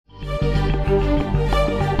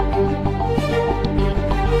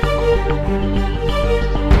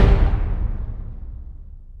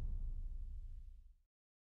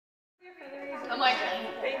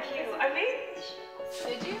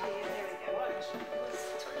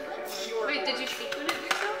Did you sequin it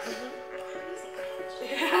yourself?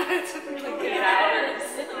 Yeah, it took me like 8 hours.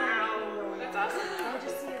 Wow. That's awesome. I'll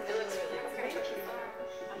just see it. It looks really great.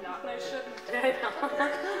 I'm not. I shouldn't. I know.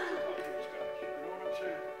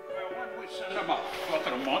 When we sent them up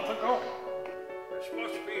fucking a month ago, they're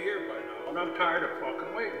supposed to be here by now, and I'm tired of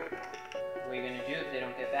fucking waiting. What are you gonna do if they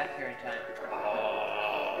don't get back here in time?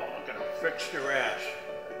 Oh, I'm gonna fix their ass.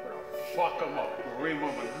 I'm gonna fuck them up. Ream them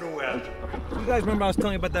a new ass. You guys remember I was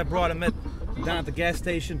telling you about that broad I met down at the gas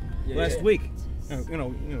station last week? You know,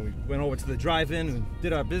 we went over to the drive-in and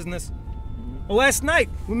did our business. Well, last night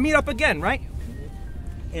we meet up again, right?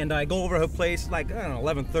 And I go over her place like, I don't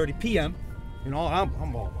know, 11:30 p.m. You know,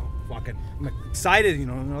 I'm all fucking, I'm excited, you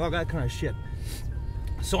know, all that kind of shit.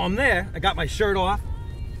 So I'm there, I got my shirt off,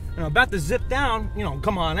 and I'm about to zip down, you know,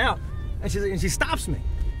 come on out, and she stops me.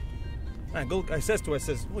 And I says to her,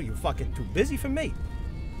 well, you fucking too busy for me.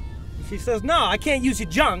 And she says, no, I can't use your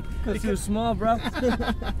junk. Because you're small, bro.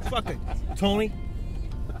 Fucking Tony.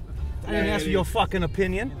 I didn't ask for your fucking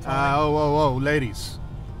opinion. Whoa, ladies.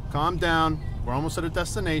 Calm down. We're almost at a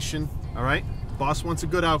destination, all right? Boss wants a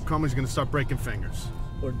good outcome, he's gonna start breaking fingers.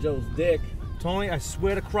 Or Joe's dick. Tony, I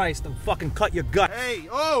swear to Christ, I'll fucking cut your gut. Hey,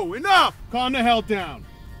 enough! Calm the hell down.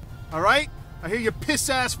 All right? I hear your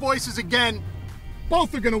piss-ass voices again.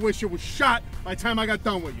 Both are gonna wish you was shot by the time I got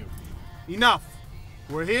done with you. Enough.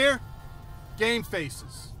 We're here. Game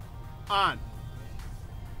faces. On.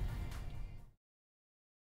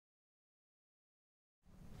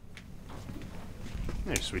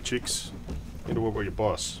 Hey, sweet cheeks. Need to work with your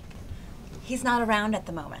boss. He's not around at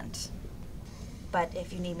the moment. But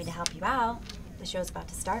if you need me to help you out, the show's about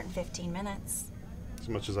to start in 15 minutes. As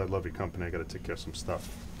much as I love your company, I gotta take care of some stuff.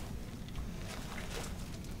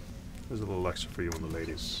 There's a little extra for you and the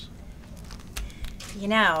ladies. You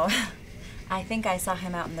know, I think I saw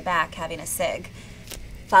him out in the back having a cig.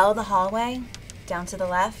 Follow the hallway, down to the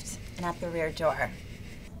left, and out the rear door.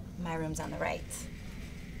 My room's on the right.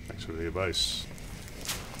 Thanks for the advice.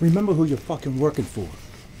 Remember who you're fucking working for.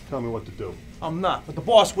 Tell me what to do. I'm not, but the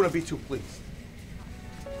boss wouldn't be too pleased.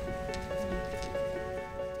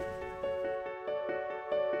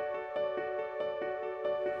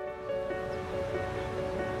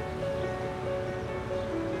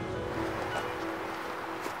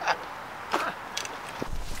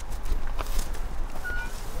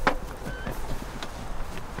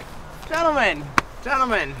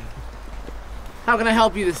 Gentlemen, how can I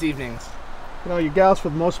help you this evening? You know, your gals, for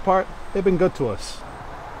the most part, they've been good to us.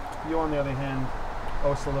 You, on the other hand,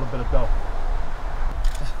 owe us a little bit of dough.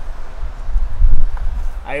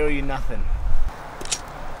 I owe you nothing.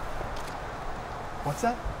 What's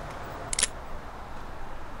that?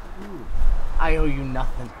 Ooh. I owe you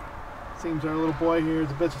nothing. Seems our little boy here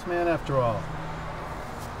is a businessman after all.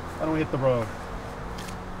 Why don't we hit the road?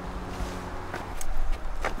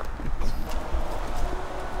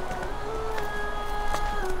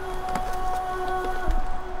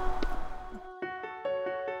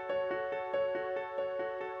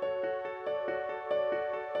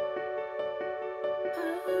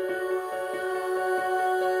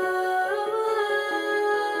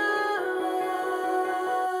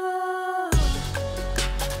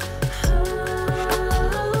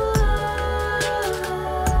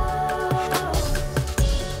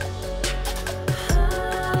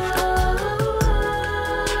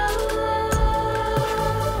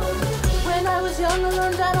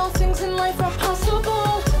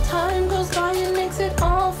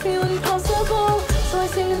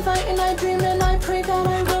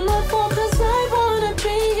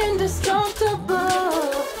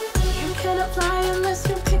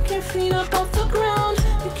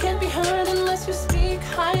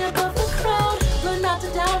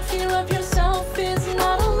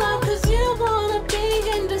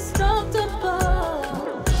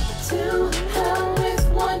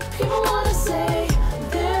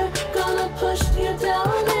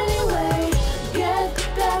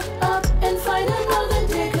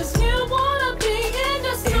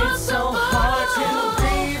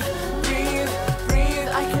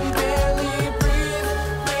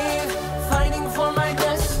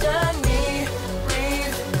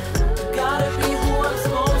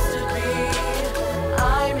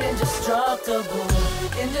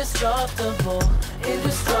 Indestructible,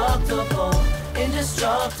 indestructible,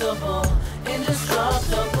 indestructible,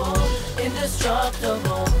 indestructible,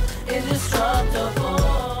 indestructible, indestructible.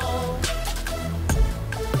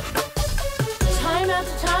 Time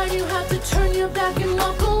after time you have to turn your back and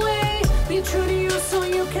walk away. Be true to you so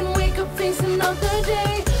you can wake up, face another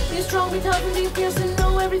day. Be strong, be tough, and be fierce, and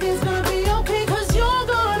know everything's gonna be okay, 'cause you're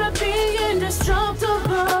gonna be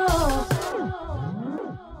indestructible.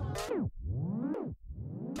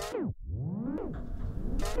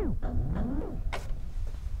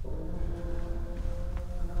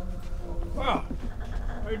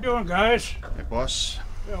 doing, guys? Hey, boss.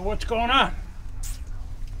 Yeah, what's going on?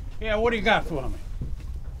 Yeah, what do you got for me?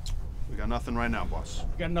 We got nothing right now, boss.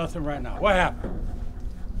 You got nothing right now. What happened?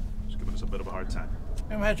 He's giving us a bit of a hard time.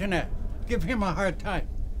 Imagine that. Give him a hard time.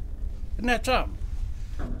 Isn't that something?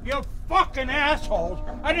 You fucking assholes!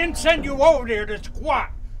 I didn't send you over there to squat.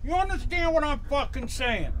 You understand what I'm fucking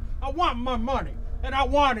saying? I want my money, and I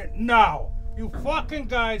want it now. You fucking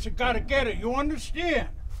guys have got to get it. You understand?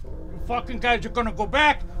 You fucking guys are gonna go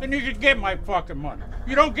back, and you can get my fucking money.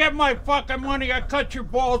 You don't get my fucking money, I cut your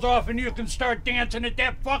balls off, and you can start dancing at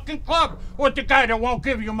that fucking club with the guy that won't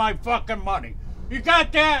give you my fucking money. You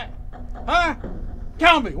got that? Huh?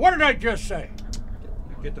 Tell me, what did I just say?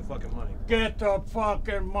 Get the fucking money. Get the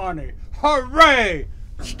fucking money. Hooray!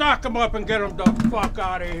 Stock them up and get them the fuck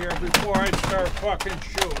out of here before I start fucking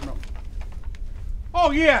shooting them. Oh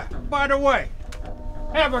yeah, by the way,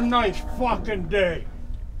 have a nice fucking day.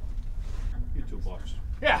 You too, boss.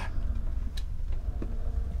 Yeah.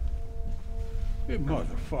 You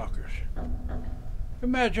motherfuckers.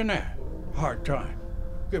 Imagine that. Hard time.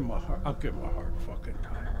 I'll give him a hard fucking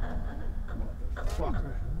time.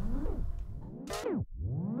 Motherfucker.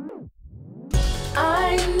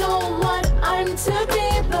 I know what I'm to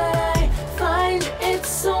be, but I find it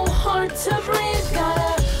so hard to breathe.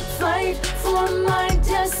 Gotta fight for my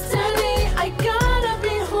destiny. I gotta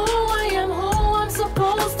be who I am, who I'm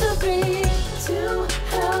supposed to be. To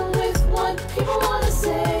hell with what people wanna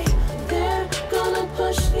say. They're gonna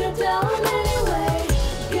push you down anyway.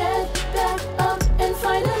 Get back up and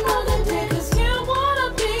fight another day, 'cause you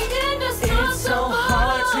wanna be indestructible. It's so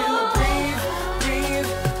hard to breathe.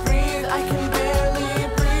 I can barely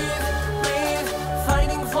breathe.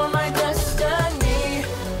 Fighting for my destiny.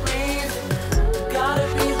 Breathe. Gotta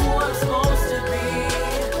be who I'm supposed to be.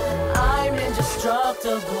 I'm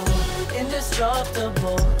indestructible.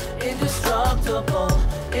 Indestructible. Indestructible.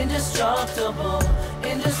 Indestructible.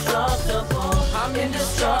 Indestructible. I'm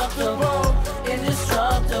indestructible.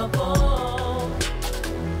 Indestructible.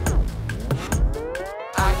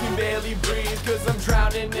 I can barely breathe 'cause I'm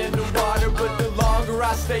drowning in the water. But the longer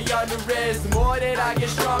I stay under it, the more that I get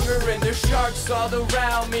stronger. And there's sharks all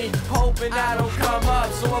around me, hoping I don't come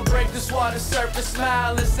up. So I'll break this water surface,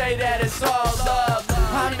 smile and say that it's all love.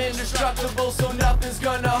 I'm indestructible, so nothing's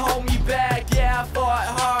gonna hold me back. Yeah, I fought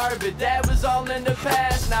hard, but that was all in the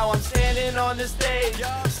past. Now I'm standing on the stage,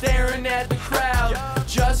 staring at the crowd,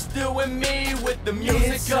 just doing me with the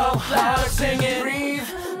music up loud, singing. Breathe,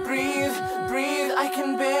 breathe, breathe. I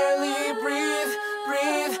can barely breathe,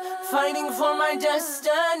 breathe. Fighting for my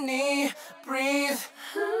destiny. Breathe.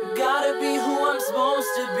 Gotta be who I'm supposed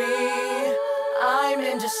to be. I'm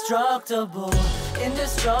indestructible.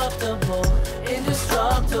 Indestructible.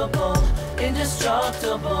 Indestructible.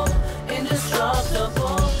 Indestructible.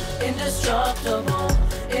 Indestructible. Indestructible.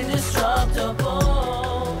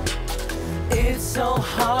 Indestructible. It's so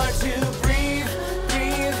hard to breathe,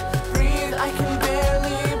 breathe, breathe. I can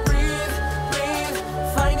barely breathe, breathe.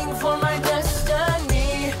 Fighting for my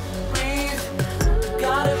destiny. Breathe.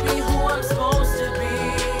 Gotta be who I'm supposed to be.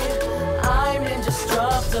 I'm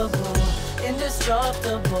indestructible.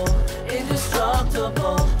 Indestructible.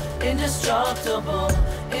 Indestructible. Indestructible.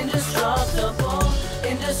 Indestructible.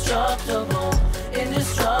 Indestructible.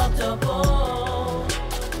 Indestructible.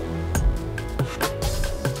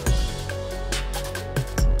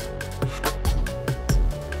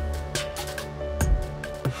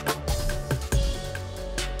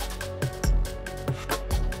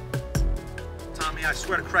 Tommy, I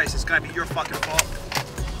swear to Christ, it's gotta be your fucking fault.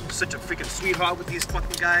 You're such a freaking sweetheart with these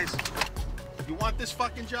fucking guys. You want this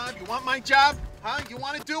fucking job? You want my job? Huh? You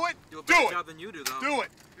want to do it? Do a Do better it. job than you do, though. Do it.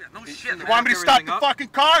 Yeah, no shit. You want me to stop the fucking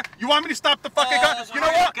car? You want me to stop the fucking car? You know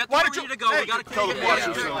what? Why don't you go? We gotta tell kill the you. boss Yeah,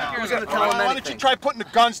 to chill yeah, out. yeah. Who's gonna tell him why don't you try putting the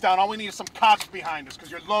guns down? All we need is some cops behind us because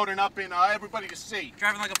you're loading up in everybody to see.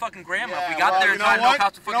 Driving like a fucking grandma. Yeah, We got there you and know tried to what? no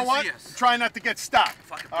cops to You know fucking what? see us. I'm trying not to get stopped.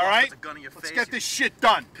 Fucking All right? puts a gun in your Let's face. get this shit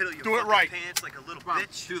done. Piddle your Do it fucking right. pants like a little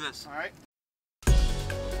bitch. Do this. All right?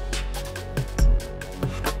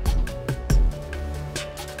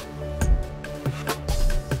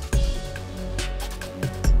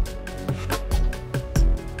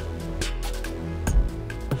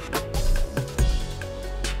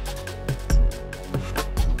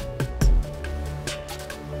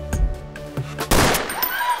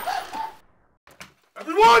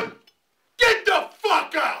 Everyone, get the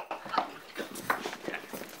fuck out!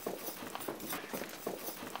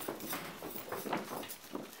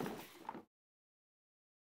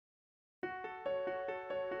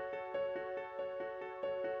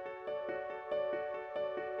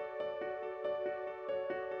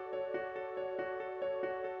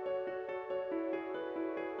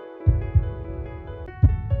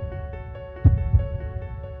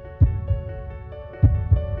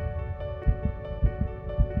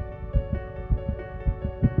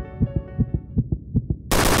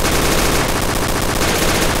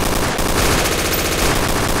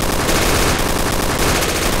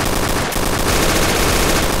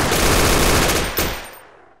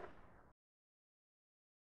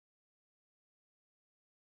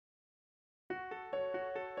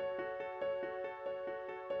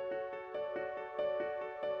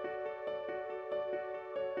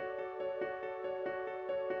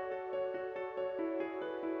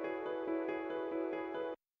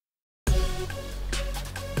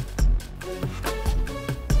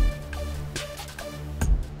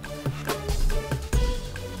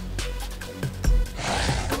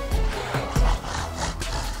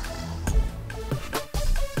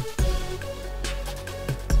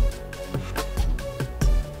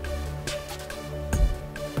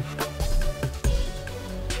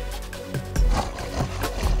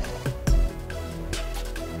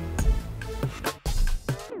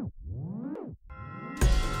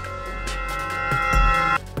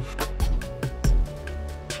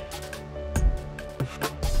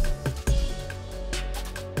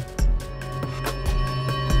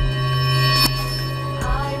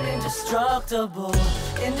 indestructible,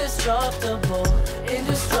 indestructible,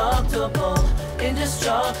 indestructible,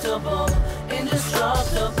 indestructible,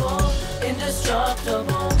 indestructible,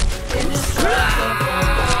 indestructible, indestructible.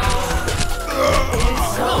 It's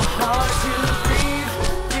so hard to breathe,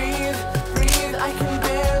 breathe, breathe. I can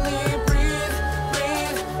barely breathe,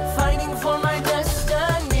 breathe. Fighting for my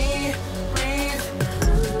destiny, breathe.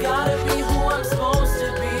 Gotta be who I'm supposed to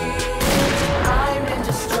be. I'm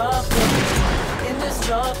indestructible,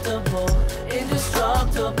 indestructible,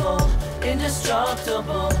 indestructible,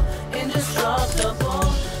 indestructible,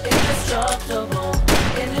 indestructible, indestructible,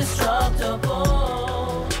 indestructible.